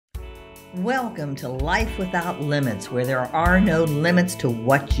Welcome to Life Without Limits, where there are no limits to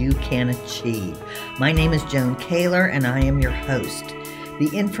what you can achieve. My name is Joan Kaler, and I am your host. The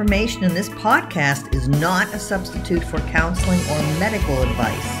information in this podcast is not a substitute for counseling or medical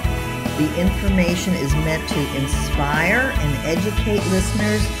advice. The information is meant to inspire and educate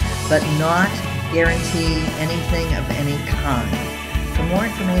listeners, but not guarantee anything of any kind. For more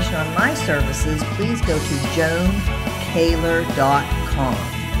information on my services, please go to joankaler.com.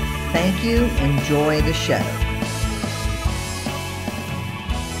 Thank you. Enjoy the show.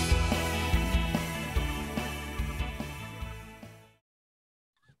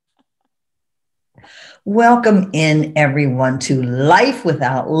 Welcome in, everyone, to Life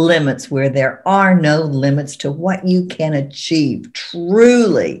Without Limits, where there are no limits to what you can achieve.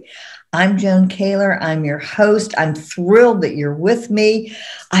 Truly. I'm Joan Kaler. I'm your host. I'm thrilled that you're with me.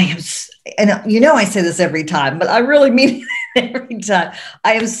 And I say this every time, but I really mean it every time.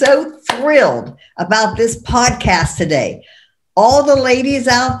 I am so thrilled about this podcast today. All the ladies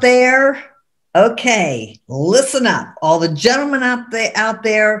out there, okay, listen up. All the gentlemen out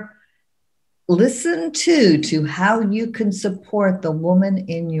there, listen to how you can support the woman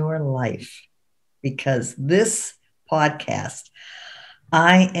in your life. Because this podcast,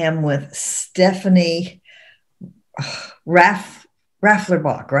 I am with Stephanie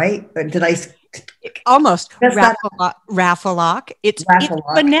Raffelock, right? Did I? Almost. Raffelock. It's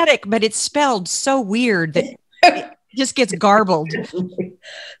phonetic, but it's spelled so weird that it just gets garbled.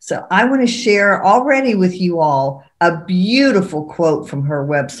 So I want to share already with you all a beautiful quote from her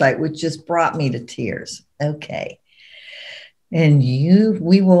website, which just brought me to tears. Okay. And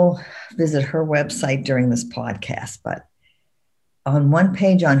we will visit her website during this podcast, but on one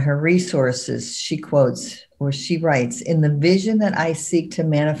page on her resources, she quotes, or she writes, "In the vision that I seek to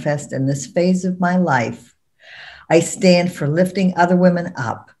manifest in this phase of my life, I stand for lifting other women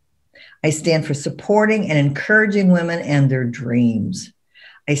up. I stand for supporting and encouraging women and their dreams.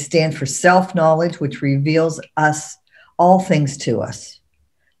 I stand for self-knowledge, which reveals us all things to us.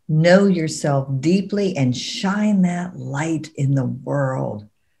 Know yourself deeply and shine that light in the world.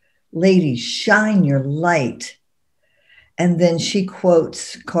 Ladies, shine your light." And then she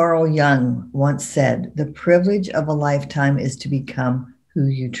quotes Carl Jung once said, "The privilege of a lifetime is to become who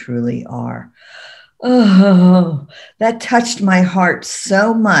you truly are." Oh, that touched my heart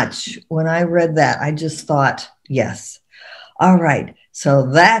so much when I read that. I just thought, yes. All right. So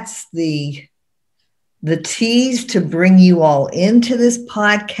that's the tease to bring you all into this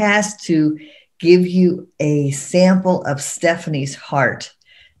podcast to give you a sample of Stephanie's heart.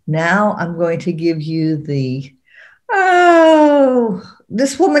 Now I'm going to give you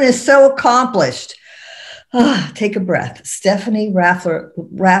this woman is so accomplished. Take a breath. Stephanie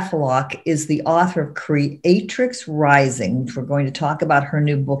Raffelock is the author of Creatrix Rising, which we're going to talk about her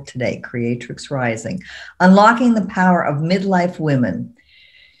new book today, Creatrix Rising, Unlocking the Power of Midlife Women.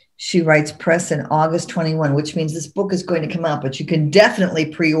 She writes press in August 21, which means this book is going to come out, but you can definitely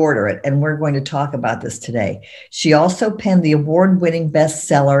pre-order it, and we're going to talk about this today. She also penned the award-winning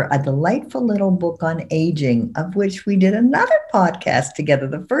bestseller, A Delightful Little Book on Aging, of which we did another podcast together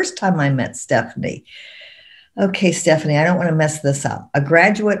the first time I met Stephanie. Okay, Stephanie, I don't want to mess this up. A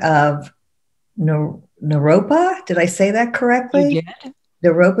graduate of Naropa, did I say that correctly? You did.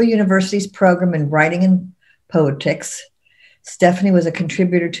 Naropa University's program in Writing and Poetics. Stephanie was a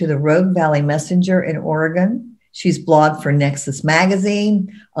contributor to the Rogue Valley Messenger in Oregon. She's blogged for Nexus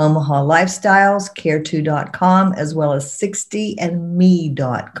Magazine, Omaha Lifestyles, care2.com, as well as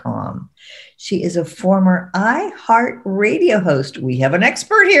 60andme.com. She is a former iHeart Radio host. We have an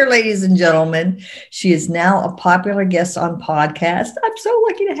expert here, ladies and gentlemen. She is now a popular guest on podcasts. I'm so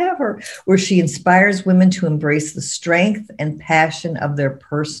lucky to have her, where she inspires women to embrace the strength and passion of their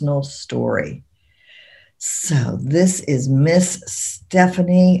personal story. So this is Miss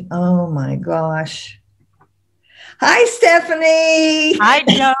Stephanie. Oh my gosh. Hi, Stephanie. Hi,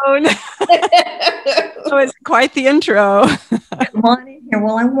 Joan. So it's quite the intro. Come on in here.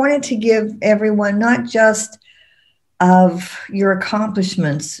 Well, I wanted to give everyone not just of your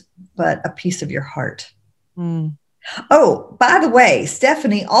accomplishments, but a piece of your heart. Mm. Oh, by the way,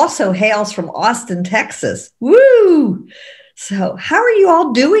 Stephanie also hails from Austin, Texas. Woo! So how are you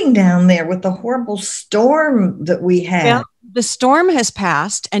all doing down there with the horrible storm that we had? Well, the storm has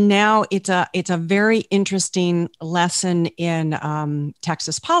passed, and now it's a very interesting lesson in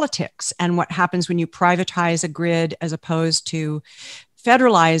Texas politics and what happens when you privatize a grid as opposed to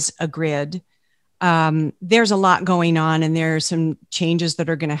federalize a grid. There's a lot going on, and there are some changes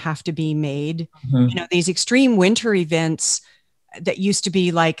that are going to have to be made. Mm-hmm. You know, these extreme winter events that used to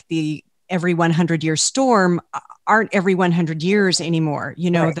be like the every 100-year storm aren't every 100 years anymore.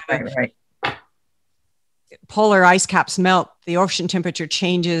 You know, right. polar ice caps melt, the ocean temperature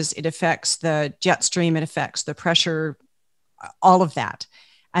changes, it affects the jet stream, it affects the pressure, all of that.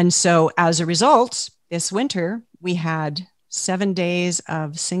 And so as a result, this winter, we had 7 days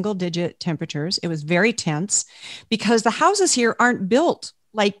of single digit temperatures. It was very tense because the houses here aren't built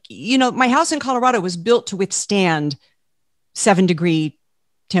like, my house in Colorado was built to withstand 7-degree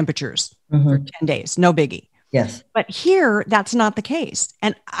temperatures for 10 days. No biggie. Yes. But here, that's not the case.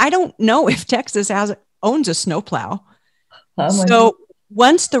 And I don't know if Texas owns a snowplow. So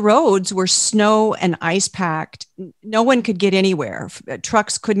once the roads were snow and ice packed, no one could get anywhere.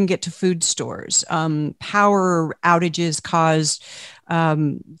 Trucks couldn't get to food stores. Power outages caused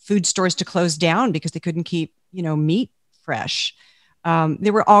food stores to close down because they couldn't keep, meat fresh.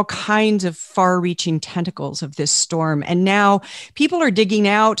 There were all kinds of far-reaching tentacles of this storm. And now people are digging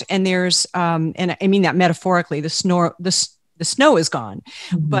out, and there's, and I mean that metaphorically, the snow is gone,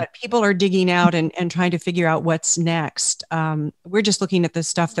 but people are digging out and trying to figure out what's next. We're just looking at the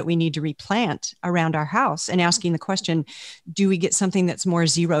stuff that we need to replant around our house and asking the question, do we get something that's more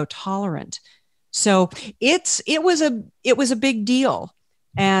zero tolerant? So it was a big deal.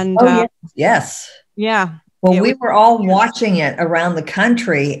 And yes. Yeah. Well, we were all watching it around the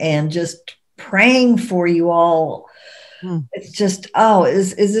country and just praying for you all. It's just,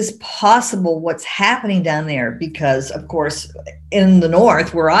 is this possible? What's happening down there? Because, of course, in the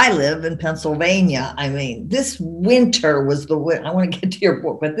north where I live in Pennsylvania, I mean, this winter was I want to get to your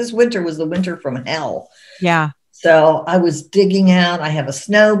book, but this winter was the winter from hell. Yeah. So I was digging out. I have a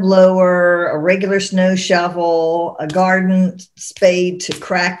snow blower, a regular snow shovel, a garden spade to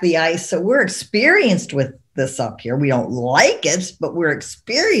crack the ice. So we're experienced with this up here. We don't like it, but we're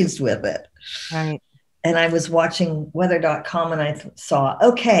experienced with it. Right. And I was watching weather.com and I saw,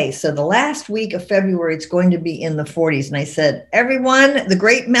 okay, so the last week of February, it's going to be in the 40s. And I said, everyone, the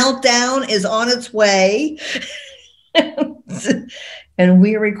great meltdown is on its way. And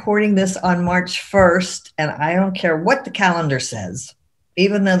we are recording this on March 1st. And I don't care what the calendar says,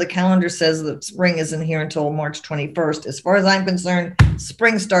 even though the calendar says that spring isn't here until March 21st. As far as I'm concerned,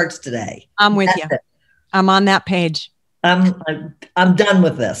 spring starts today. I'm with you. I'm on that page. I'm done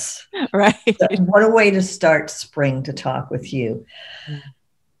with this. Right. So what a way to start spring to talk with you.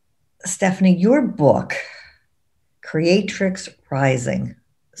 Stephanie, your book, Creatrix Rising,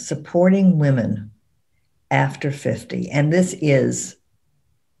 Supporting Women After 50. And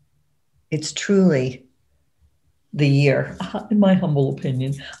it's truly the year, in my humble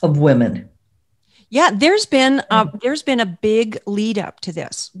opinion, of women. Yeah, there's been a big lead up to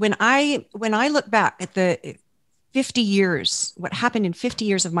this. When I look back at the 50 years, what happened in 50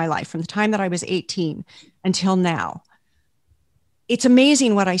 years of my life, from the time that I was 18 until now, it's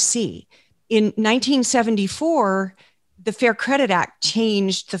amazing what I see. In 1974, the Fair Credit Act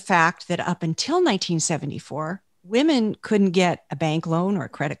changed the fact that up until 1974, women couldn't get a bank loan or a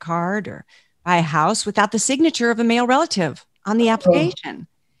credit card or buy a house without the signature of a male relative on the application.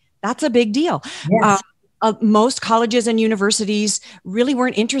 That's a big deal. Yes. Most colleges and universities really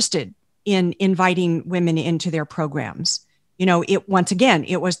weren't interested in inviting women into their programs. Once again,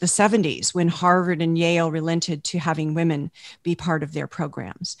 it was the 70s when Harvard and Yale relented to having women be part of their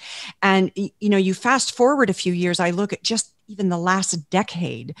programs. And, you fast forward a few years, I look at just even the last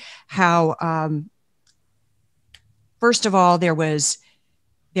decade, how, first of all, there was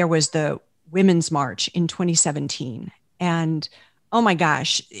the Women's March in 2017. And oh my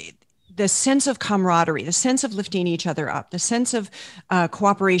gosh, the sense of camaraderie, the sense of lifting each other up, the sense of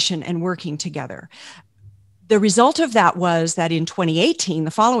cooperation and working together. The result of that was that in 2018,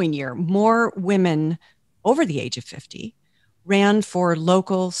 the following year, more women over the age of 50 ran for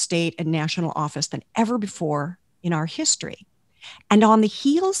local, state, and national office than ever before in our history. And on the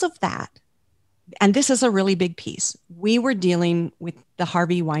heels of that, and this is a really big piece, we were dealing with the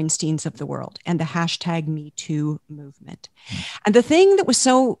Harvey Weinsteins of the world and the hashtag Me Too movement. And the thing that was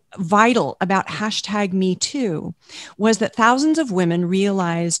so vital about hashtag Me Too was that thousands of women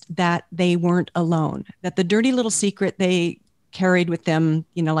realized that they weren't alone, that the dirty little secret they carried with them,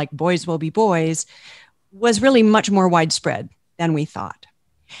 like boys will be boys, was really much more widespread than we thought.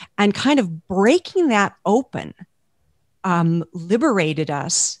 And kind of breaking that open liberated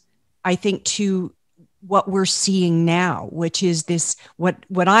us, I think, to what we're seeing now, which is this, what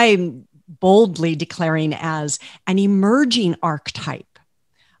I'm boldly declaring as an emerging archetype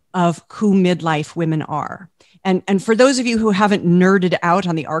of who midlife women are. And for those of you who haven't nerded out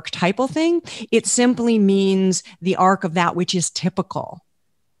on the archetypal thing, it simply means the arc of that which is typical.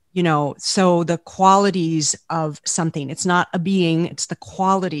 So the qualities of something, it's not a being, it's the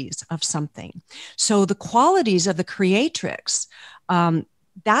qualities of something. So the qualities of the creatrix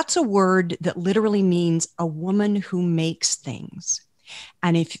that's a word that literally means a woman who makes things.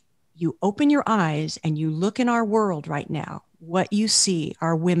 And if you open your eyes and you look in our world right now, what you see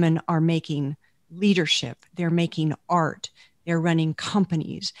are women are making leadership, they're making art, they're running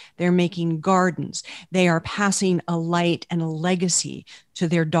companies, they're making gardens, they are passing a light and a legacy to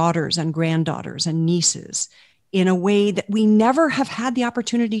their daughters and granddaughters and nieces in a way that we never have had the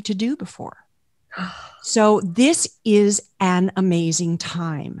opportunity to do before. So this is an amazing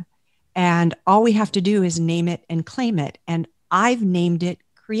time. And all we have to do is name it and claim it. And I've named it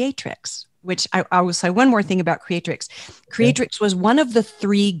Creatrix, which I will say one more thing about Creatrix. Creatrix was one of the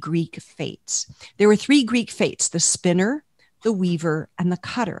 3 Greek fates. There were 3 Greek fates: the spinner, the weaver, and the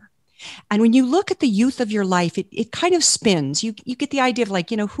cutter. And when you look at the youth of your life, it kind of spins. You get the idea of like,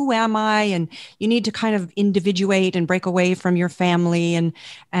 who am I? And you need to kind of individuate and break away from your family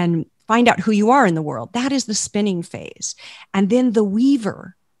and find out who you are in the world. That is the spinning phase. And then the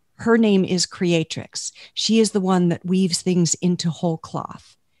weaver, her name is Creatrix. She is the one that weaves things into whole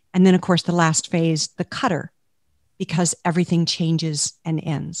cloth. And then, of course, the last phase, the cutter, because everything changes and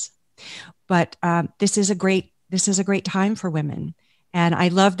ends. But this is a great time for women. And I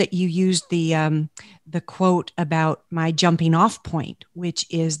love that you used the quote about my jumping off point, which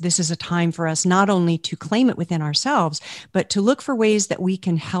is this is a time for us not only to claim it within ourselves, but to look for ways that we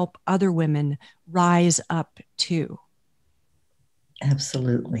can help other women rise up too.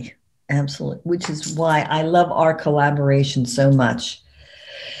 Absolutely. Absolutely. Which is why I love our collaboration so much.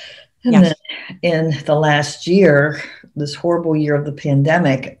 And yes. then in the last year, this horrible year of the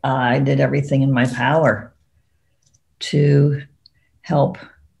pandemic, I did everything in my power to help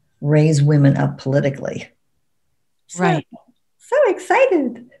raise women up politically. Right. So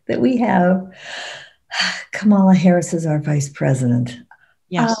excited that we have Kamala Harris as our vice president.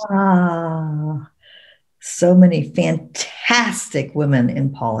 Yes. So many fantastic women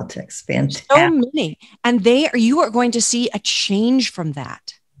in politics. Fantastic. So many. And you are going to see a change from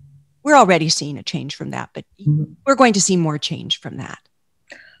that. We're already seeing a change from that, but we're going to see more change from that.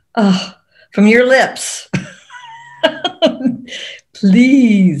 Oh, from your lips.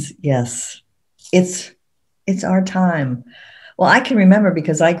 Please. Yes. It's our time. Well, I can remember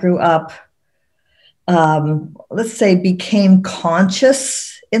because I grew up, let's say, became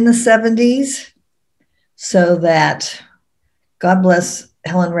conscious in the 70s, so that God bless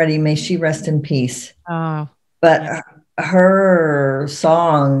Helen Reddy, may she rest in peace. Oh, but yeah. Her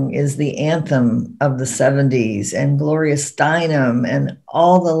song is the anthem of the 70s, and Gloria Steinem and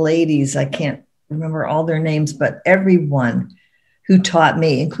all the ladies, I can't remember all their names, but everyone who taught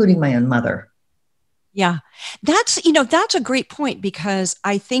me, including my own mother. Yeah, that's a great point, because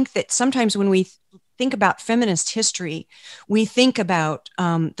I think that sometimes when we think about feminist history, we think about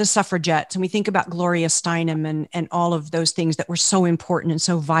the suffragettes, and we think about Gloria Steinem and all of those things that were so important and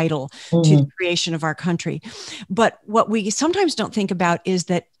so vital to the creation of our country. But what we sometimes don't think about is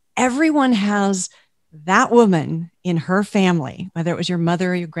that everyone has that woman in her family, whether it was your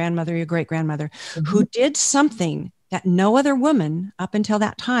mother, your grandmother, your great-grandmother, who did something that no other woman up until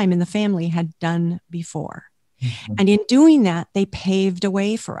that time in the family had done before. And in doing that, they paved a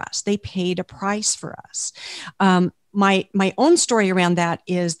way for us. They paid a price for us. My own story around that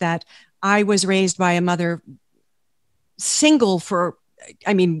is that I was raised by a mother single for,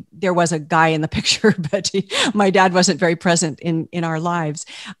 I mean, there was a guy in the picture, but my dad wasn't very present in our lives.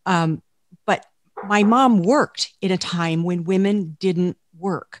 But my mom worked in a time when women didn't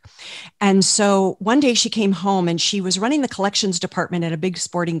work. And so one day she came home and she was running the collections department at a big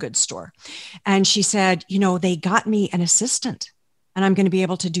sporting goods store. And she said, they got me an assistant and I'm going to be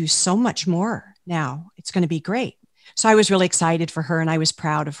able to do so much more now. It's going to be great. So I was really excited for her and I was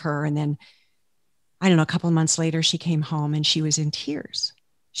proud of her. And then, I don't know, a couple of months later, she came home and she was in tears.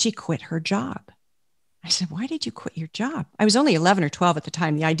 She quit her job. I said, why did you quit your job? I was only 11 or 12 at the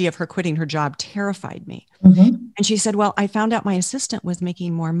time. The idea of her quitting her job terrified me. And she said, well, I found out my assistant was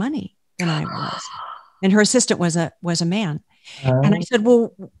making more money than I was. And her assistant was a man. And I said,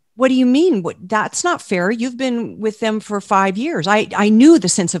 well, what do you mean? That's not fair. You've been with them for 5 years. I knew the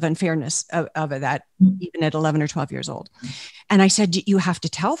sense of unfairness of that, even at 11 or 12 years old. And I said, you have to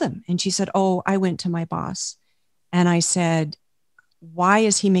tell them. And she said, oh, I went to my boss. And I said, why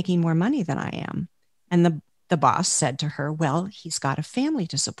is he making more money than I am? And the boss said to her, well, he's got a family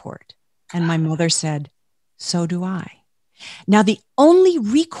to support. And my mother said, so do I. Now, the only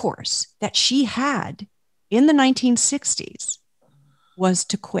recourse that she had in the 1960s was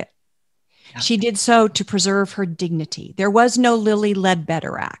to quit. She did so to preserve her dignity. There was no Lilly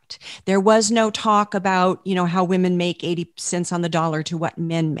Ledbetter Act. There was no talk about, how women make 80 cents on the dollar to what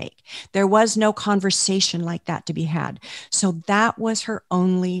men make. There was no conversation like that to be had. So that was her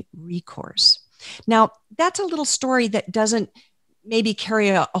only recourse. Now, that's a little story that doesn't maybe carry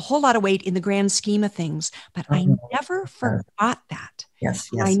a whole lot of weight in the grand scheme of things, but I never forgot that. Yes.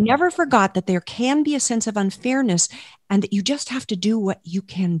 I never forgot that there can be a sense of unfairness and that you just have to do what you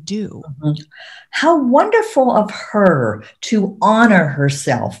can do. How wonderful of her to honor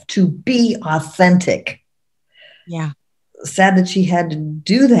herself, to be authentic. Yeah. Sad that she had to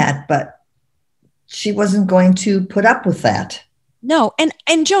do that, but she wasn't going to put up with that. No.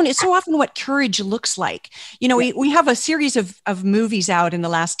 And Joan, it's so often what courage looks like. We have a series of movies out in the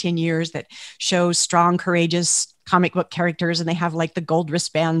last 10 years that show strong, courageous comic book characters, and they have like the gold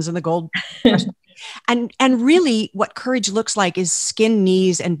wristbands and the gold. and really what courage looks like is skin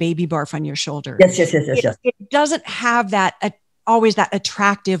knees and baby barf on your shoulder. Yes. It doesn't have that always that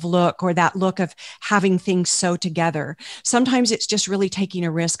attractive look or that look of having things sew together. Sometimes it's just really taking a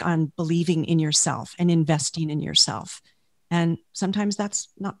risk on believing in yourself and investing in yourself. And sometimes that's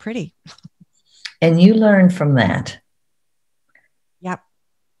not pretty. And you learn from that. Yep.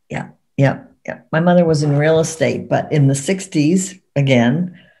 Yeah. My mother was in real estate, but in the 60s,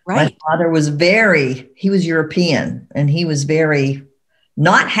 again, right. My father was he was European, and he was very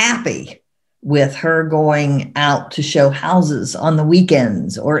not happy with her going out to show houses on the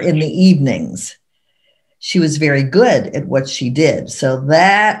weekends or in the evenings. She was very good at what she did. So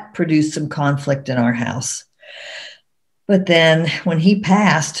that produced some conflict in our house. But then when he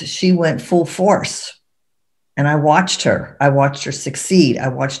passed, she went full force. And I watched her. I watched her succeed. I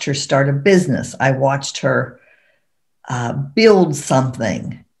watched her start a business. I watched her build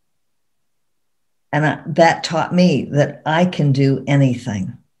something. And that taught me that I can do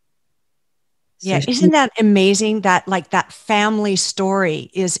anything. Yeah. Isn't that amazing that that family story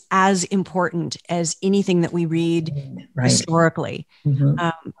is as important as anything that we read historically?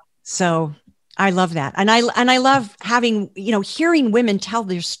 So I love that. And I love having, hearing women tell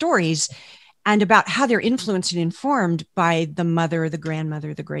their stories and about how they're influenced and informed by the mother, the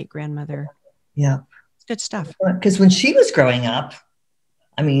grandmother, the great grandmother. Yeah. It's good stuff. Because when she was growing up,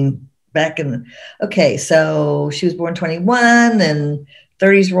 so she was born 21 and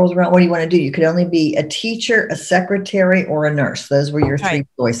 30s rolls around. What do you want to do? You could only be a teacher, a secretary, or a nurse. Those were your three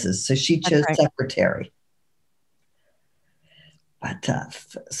choices. So she chose secretary. But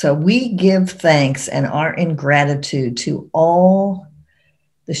so we give thanks and are in gratitude to all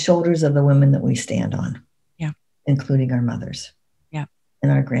the shoulders of the women that we stand on. Yeah. Including our mothers. Yeah.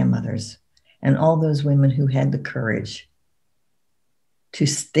 And our grandmothers. And all those women who had the courage to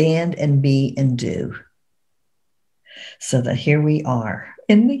stand and be and do. So that here we are.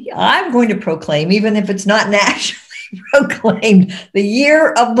 I'm going to proclaim, even if it's not nationally proclaimed, the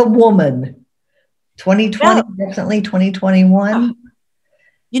year of the woman. 2020, definitely 2021.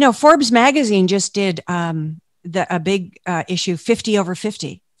 Forbes magazine just did a big issue, 50 over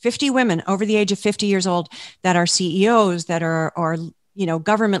 50. 50 women over the age of 50 years old that are CEOs, that are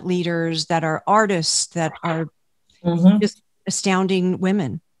government leaders, that are artists, that are just astounding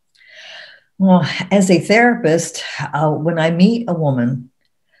women. Well, as a therapist, when I meet a woman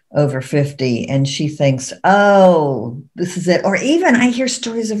over 50 and she thinks, oh, this is it, or even I hear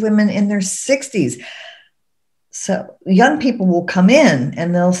stories of women in their 60s. So young people will come in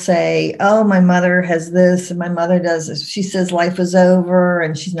and they'll say, oh, my mother has this and my mother does this. She says life is over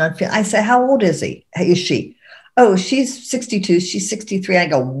and she's not. I say, how old is she? Oh, she's 62. She's 63. I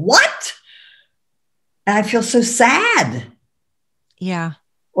go, what? And I feel so sad. Yeah.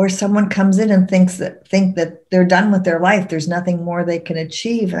 Or someone comes in and think that they're done with their life. There's nothing more they can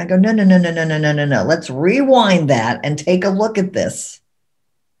achieve. And I go, no. Let's rewind that and take a look at this.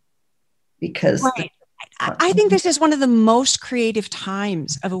 Because I think this is one of the most creative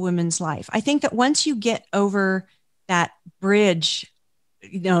times of a woman's life. I think that once you get over that bridge,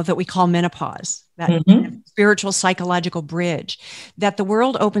 that we call menopause, that spiritual, psychological bridge, that the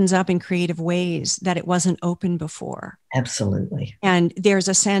world opens up in creative ways that it wasn't open before. Absolutely. And there's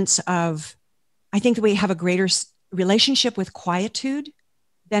a sense of, I think that we have a greater relationship with quietude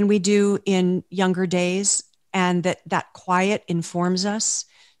than we do in younger days. And that quiet informs us,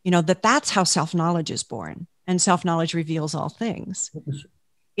 that's how self-knowledge is born, and self-knowledge reveals all things.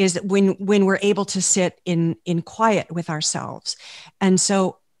 Is when we're able to sit in quiet with ourselves. And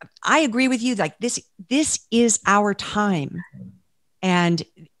so I agree with you, like this is our time. And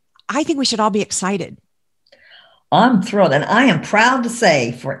I think we should all be excited. I'm thrilled. And I am proud to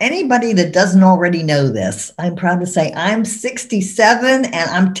say, for anybody that doesn't already know this, I'm proud to say I'm 67 and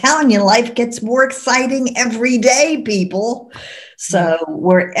I'm telling you, life gets more exciting every day, people. So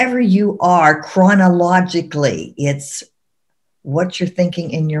wherever you are chronologically, it's what you're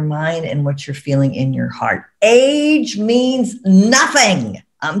thinking in your mind and what you're feeling in your heart. Age means nothing.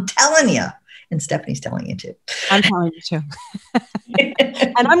 I'm telling you. And Stephanie's telling you too. I'm telling you too.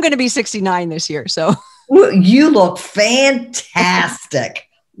 And I'm going to be 69 this year. So you look fantastic.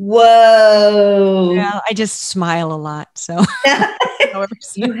 Whoa. Yeah, I just smile a lot. So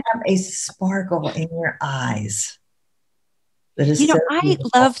you have a sparkle in your eyes. That is I beautiful.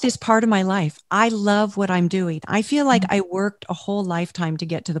 love this part of my life. I love what I'm doing. I feel like I worked a whole lifetime to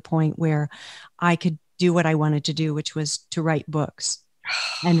get to the point where I could do what I wanted to do, which was to write books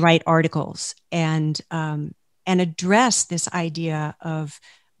and write articles and address this idea of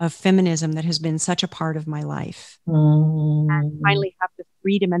feminism that has been such a part of my life. And finally have the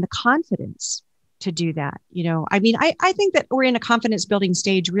freedom and the confidence to do that. I mean, I think that we're in a confidence building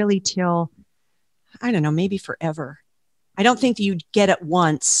stage really till, I don't know, maybe forever. I don't think that you get it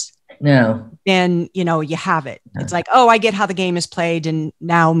once. No. Then, you have it. No. It's like, oh, I get how the game is played. And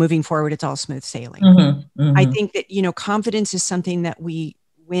now moving forward, it's all smooth sailing. I think that, confidence is something that we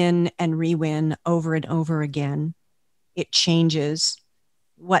win and re-win over and over again. It changes.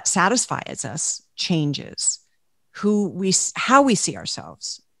 What satisfies us changes. How we see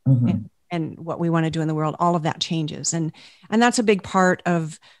ourselves and what we want to do in the world, all of that changes. And that's a big part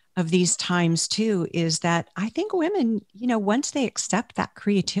of these times too, is that I think women, once they accept that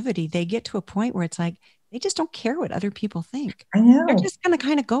creativity, they get to a point where it's like, they just don't care what other people think. I know. They're just going to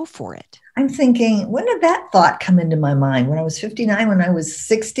kind of go for it. I'm thinking, when did that thought come into my mind? When I was 59, when I was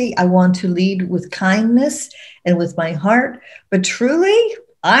 60, I want to lead with kindness and with my heart. But truly,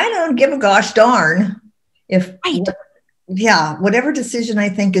 I don't give a gosh darn if, whatever decision I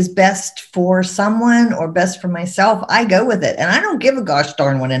think is best for someone or best for myself, I go with it. And I don't give a gosh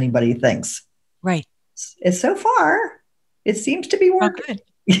darn what anybody thinks. Right. It's so far, it seems to be working.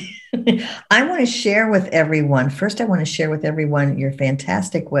 I want to share with everyone. First, I want to share with everyone your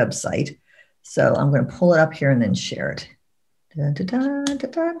fantastic website. So I'm going to pull it up here and then share it. Because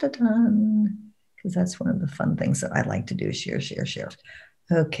that's one of the fun things that I like to do, share.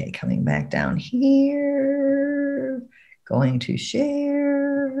 Okay, coming back down here. Going to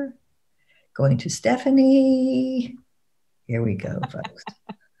share. Going to Stephanie. Here we go, folks.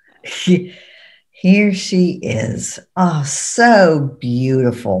 Here she is. Oh, so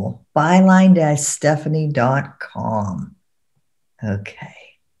beautiful. byline-stephanie.com. Okay.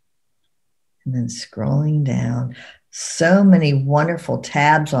 And then scrolling down. So many wonderful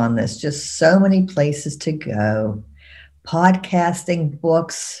tabs on this. Just so many places to go. Podcasting,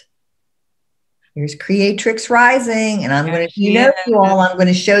 books. Here's Creatrix Rising. And I'm going to, you all, I'm going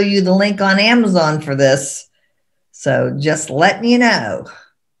to show you the link on Amazon for this. So just letting you know.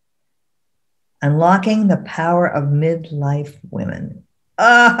 Unlocking the Power of Midlife Women.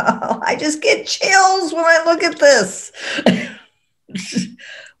 Oh, I just get chills when I look at this.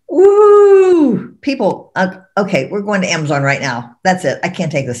 Woo! People, okay, we're going to Amazon right now. That's it. I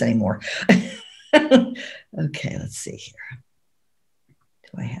can't take this anymore. Okay, let's see here.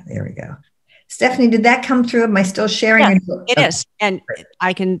 There we go. Stephanie, did that come through? Am I still sharing? Yeah, it is. And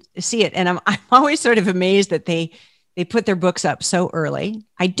I can see it. And I'm always sort of amazed that they put their books up so early.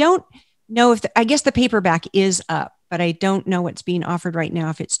 I don't know if I guess the paperback is up, but I don't know what's being offered right now.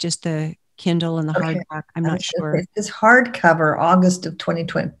 If it's just the Kindle and the hardback, I'm not sure. It's hardcover, August of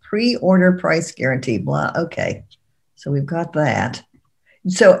 2020, pre-order price guarantee. Blah. Okay, so we've got that.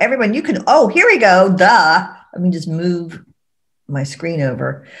 So everyone, you can. Oh, here we go. Let me just move my screen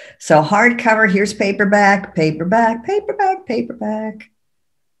over. So hardcover. Here's paperback.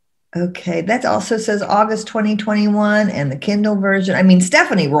 Okay, that also says August 2021, and the Kindle version. I mean,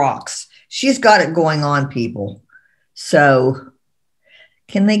 Stephanie rocks. She's got it going on, people. So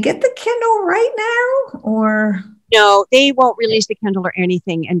can they get the Kindle right now or? No, they won't release the Kindle or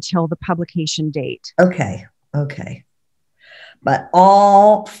anything until the publication date. Okay. But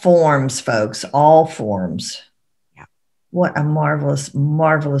all forms, folks, all forms. Yeah. What a marvelous,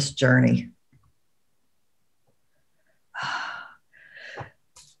 marvelous journey.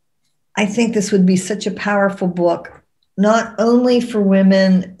 I think this would be such a powerful book. Not only for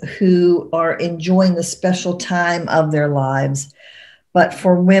women who are enjoying the special time of their lives, but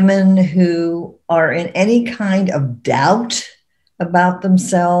for women who are in any kind of doubt about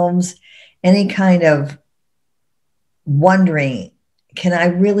themselves, any kind of wondering, can I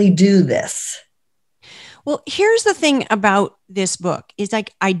really do this? Well, here's the thing about this book is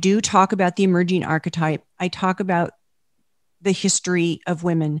like, I do talk about the emerging archetype. I talk about the history of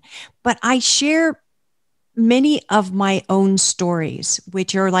women, but I share many of my own stories,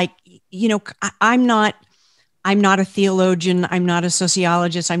 which are like, I'm not a theologian. I'm not a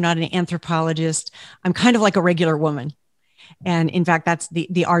sociologist. I'm not an anthropologist. I'm kind of like a regular woman. And in fact, that's the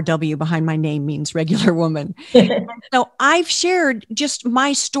RW behind my name means regular woman. So I've shared just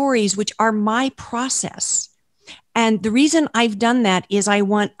my stories, which are my process. And the reason I've done that is I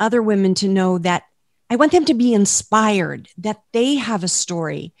want other women to know that I want them to be inspired that they have a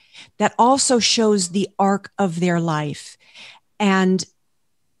story that also shows the arc of their life. And,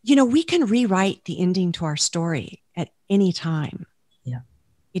 we can rewrite the ending to our story at any time. Yeah.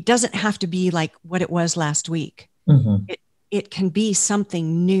 It doesn't have to be like what it was last week. Mm-hmm. It can be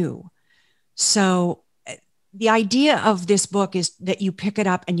something new. So the idea of this book is that you pick it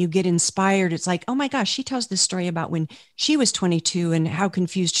up and you get inspired. It's like, oh my gosh, she tells this story about when she was 22 and how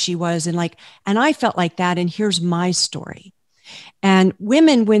confused she was. And I felt like that. And here's my story. And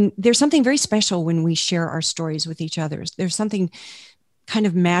women, when there's something very special when we share our stories with each other, there's something kind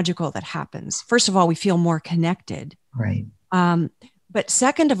of magical that happens. First of all, we feel more connected. Right. But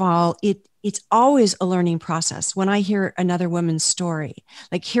second of all, it's always a learning process. When I hear another woman's story,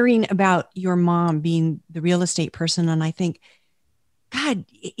 like hearing about your mom being the real estate person, and I think, God,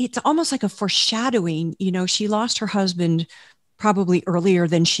 it's almost like a foreshadowing. She lost her husband probably earlier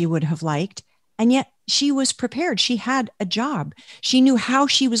than she would have liked. And yet she was prepared. She had a job. She knew how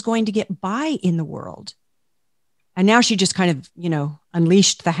she was going to get by in the world. And now she just kind of,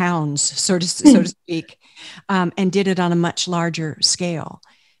 unleashed the hounds, so to speak, and did it on a much larger scale.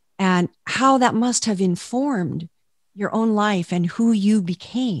 And how that must have informed your own life and who you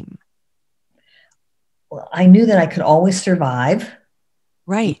became. Well, I knew that I could always survive.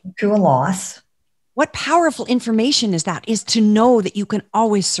 Right. Through a loss. What powerful information is that? Is to know that you can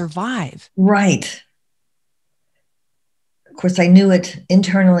always survive. Right. Of course, I knew it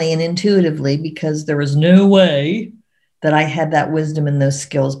internally and intuitively because there was no way that I had that wisdom and those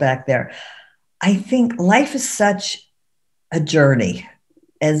skills back there. I think life is such a journey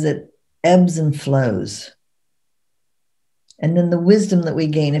as it ebbs and flows. And then the wisdom that we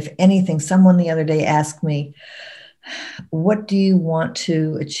gain, if anything, someone the other day asked me, what do you want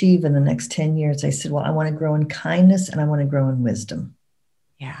to achieve in the next 10 years? I said, well, I want to grow in kindness and I want to grow in wisdom.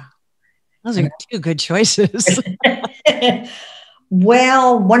 Yeah. Those are two good choices.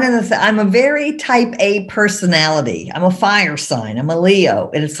 Well, one of the I'm a very type A personality. I'm a fire sign. I'm a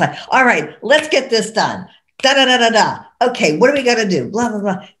Leo. And it's like, all right, let's get this done. Da, da, da, da, da. Okay, what do we got to do? Blah, blah,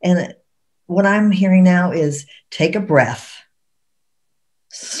 blah. And what I'm hearing now is take a breath,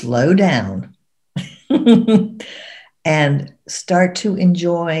 slow down, and start to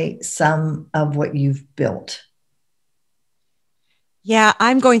enjoy some of what you've built. Yeah,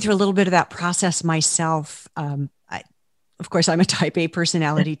 I'm going through a little bit of that process myself. Of course, I'm a type A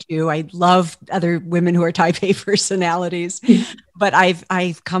personality too. I love other women who are type A personalities, but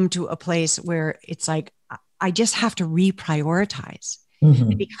I've come to a place where it's like, I just have to reprioritize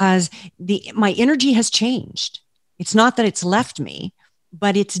because my energy has changed. It's not that it's left me,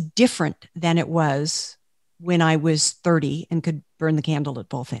 but it's different than it was when I was 30 and could burn the candle at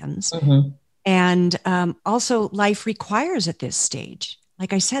both ends. And also life requires at this stage,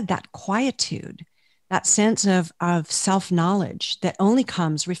 like I said, that quietude, that sense of self-knowledge that only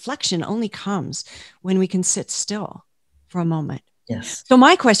comes, reflection only comes when we can sit still for a moment. Yes. So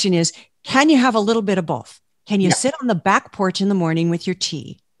my question is, can you have a little bit of both? Can you sit on the back porch in the morning with your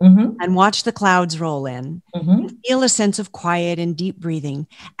tea and watch the clouds roll in and feel a sense of quiet and deep breathing?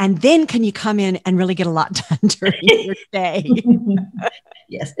 And then can you come in and really get a lot done during your day?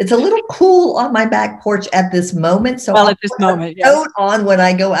 Yes, it's a little cool on my back porch at this moment. So at this moment, coat on when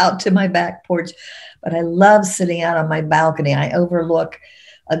I go out to my back porch. But I love sitting out on my balcony. I overlook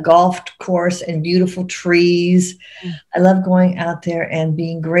a golf course and beautiful trees. I love going out there and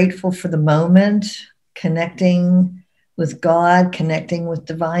being grateful for the moment, connecting with God, connecting with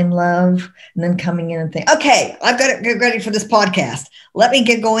divine love, and then coming in and think, okay, I've got to get ready for this podcast. Let me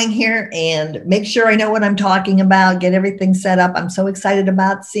get going here and make sure I know what I'm talking about, get everything set up. I'm so excited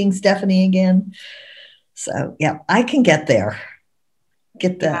about seeing Stephanie again. So yeah, I can get there,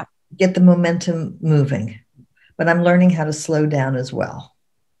 get the momentum moving, but I'm learning how to slow down as well.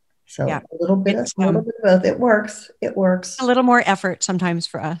 So a little bit of both. It works. A little more effort sometimes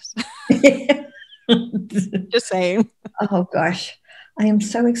for us. Just saying. Oh gosh. I am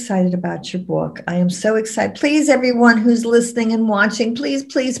so excited about your book. I am so excited. Please, everyone who's listening and watching, please,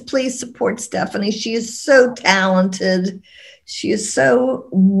 please, please support Stephanie. She is so talented. She is so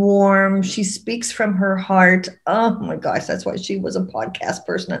warm. She speaks from her heart. Oh my gosh, that's why she was a podcast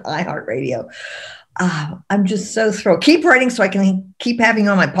person at iHeartRadio. I'm just so thrilled. Keep writing so I can keep having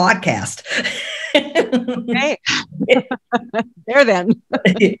you on my podcast. Okay. There then.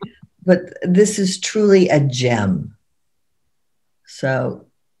 But this is truly a gem. So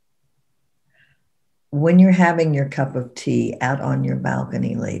when you're having your cup of tea out on your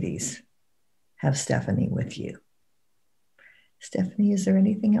balcony, ladies, have Stephanie with you. Stephanie, is there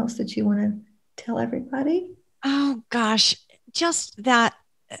anything else that you want to tell everybody? Oh, gosh, just that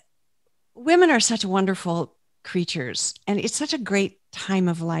women are such wonderful creatures, and it's such a great time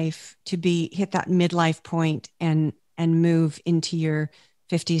of life to hit that midlife point and move into your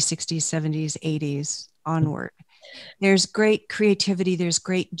 50s, 60s, 70s, 80s onward. There's great creativity. There's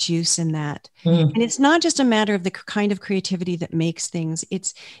great juice in that. And it's not just a matter of the kind of creativity that makes things.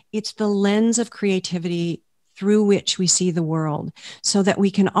 It's the lens of creativity through which we see the world, so that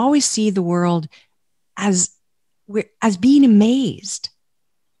we can always see the world as being amazed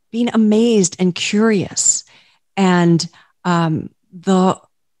and curious, and the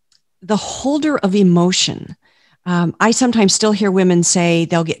holder of emotion. I sometimes still hear women say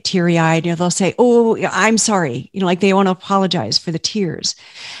they'll get teary-eyed. They'll say, "Oh, I'm sorry," like they want to apologize for the tears.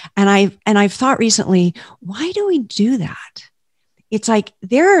 And I've thought recently, why do we do that? It's like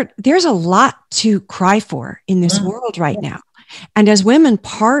there's a lot to cry for in this world right now. And as women,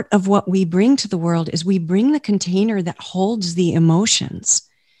 part of what we bring to the world is we bring the container that holds the emotions.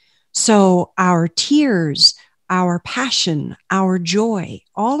 So our tears, our passion, our joy,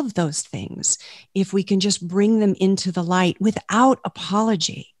 all of those things, if we can just bring them into the light without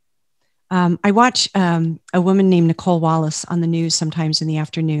apology. I watch a woman named Nicole Wallace on the news sometimes in the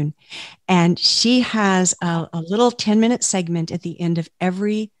afternoon, and she has a little 10-minute segment at the end of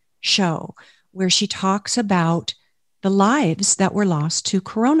every show where she talks about the lives that were lost to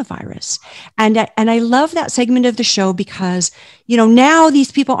coronavirus. And I love that segment of the show because, now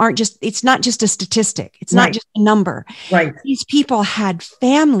these people it's not just a statistic. It's not just a number. Right. These people had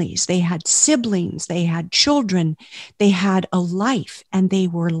families, they had siblings, they had children, they had a life, and they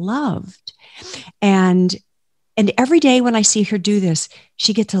were loved. And every day when I see her do this,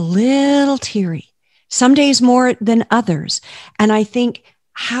 she gets a little teary, some days more than others. And I think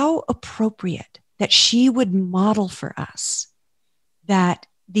how appropriate that she would model for us that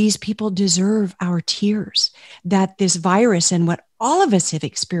these people deserve our tears, that this virus and what all of us have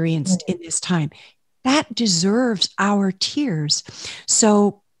experienced in this time, that deserves our tears.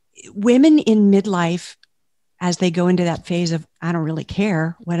 So women in midlife, as they go into that phase of, I don't really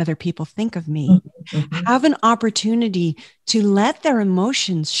care what other people think of me, have an opportunity to let their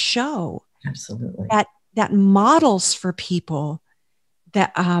emotions show. Absolutely. That models for people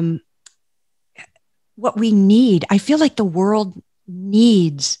that, what we need. I feel like the world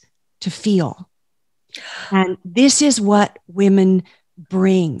needs to feel. And this is what women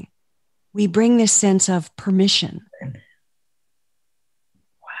bring. We bring this sense of permission. Wow.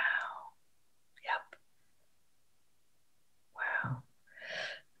 Yep. Wow.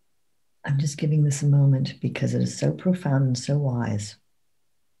 I'm just giving this a moment because it is so profound and so wise.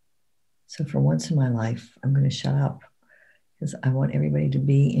 So for once in my life, I'm going to shut up, because I want everybody to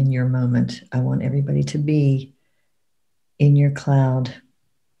be in your moment. I want everybody to be in your cloud,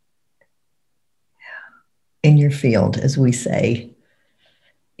 in your field, as we say,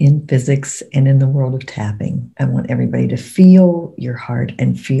 in physics and in the world of tapping. I want everybody to feel your heart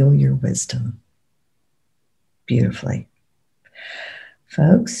and feel your wisdom beautifully.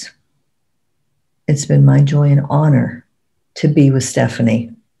 Folks, it's been my joy and honor to be with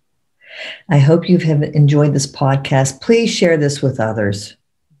Stephanie. I hope you have enjoyed this podcast. Please share this with others.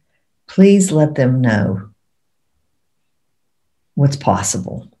 Please let them know what's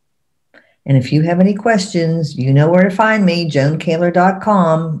possible. And if you have any questions, you know where to find me,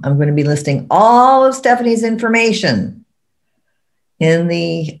 joankaler.com. I'm going to be listing all of Stephanie's information in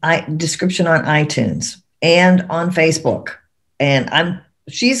the description on iTunes and on Facebook. And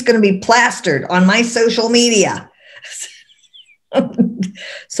she's going to be plastered on my social media.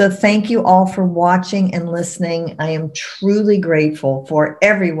 So thank you all for watching and listening. I am truly grateful for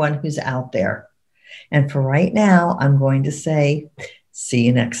everyone who's out there. And for right now, I'm going to say, see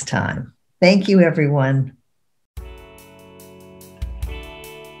you next time. Thank you, everyone.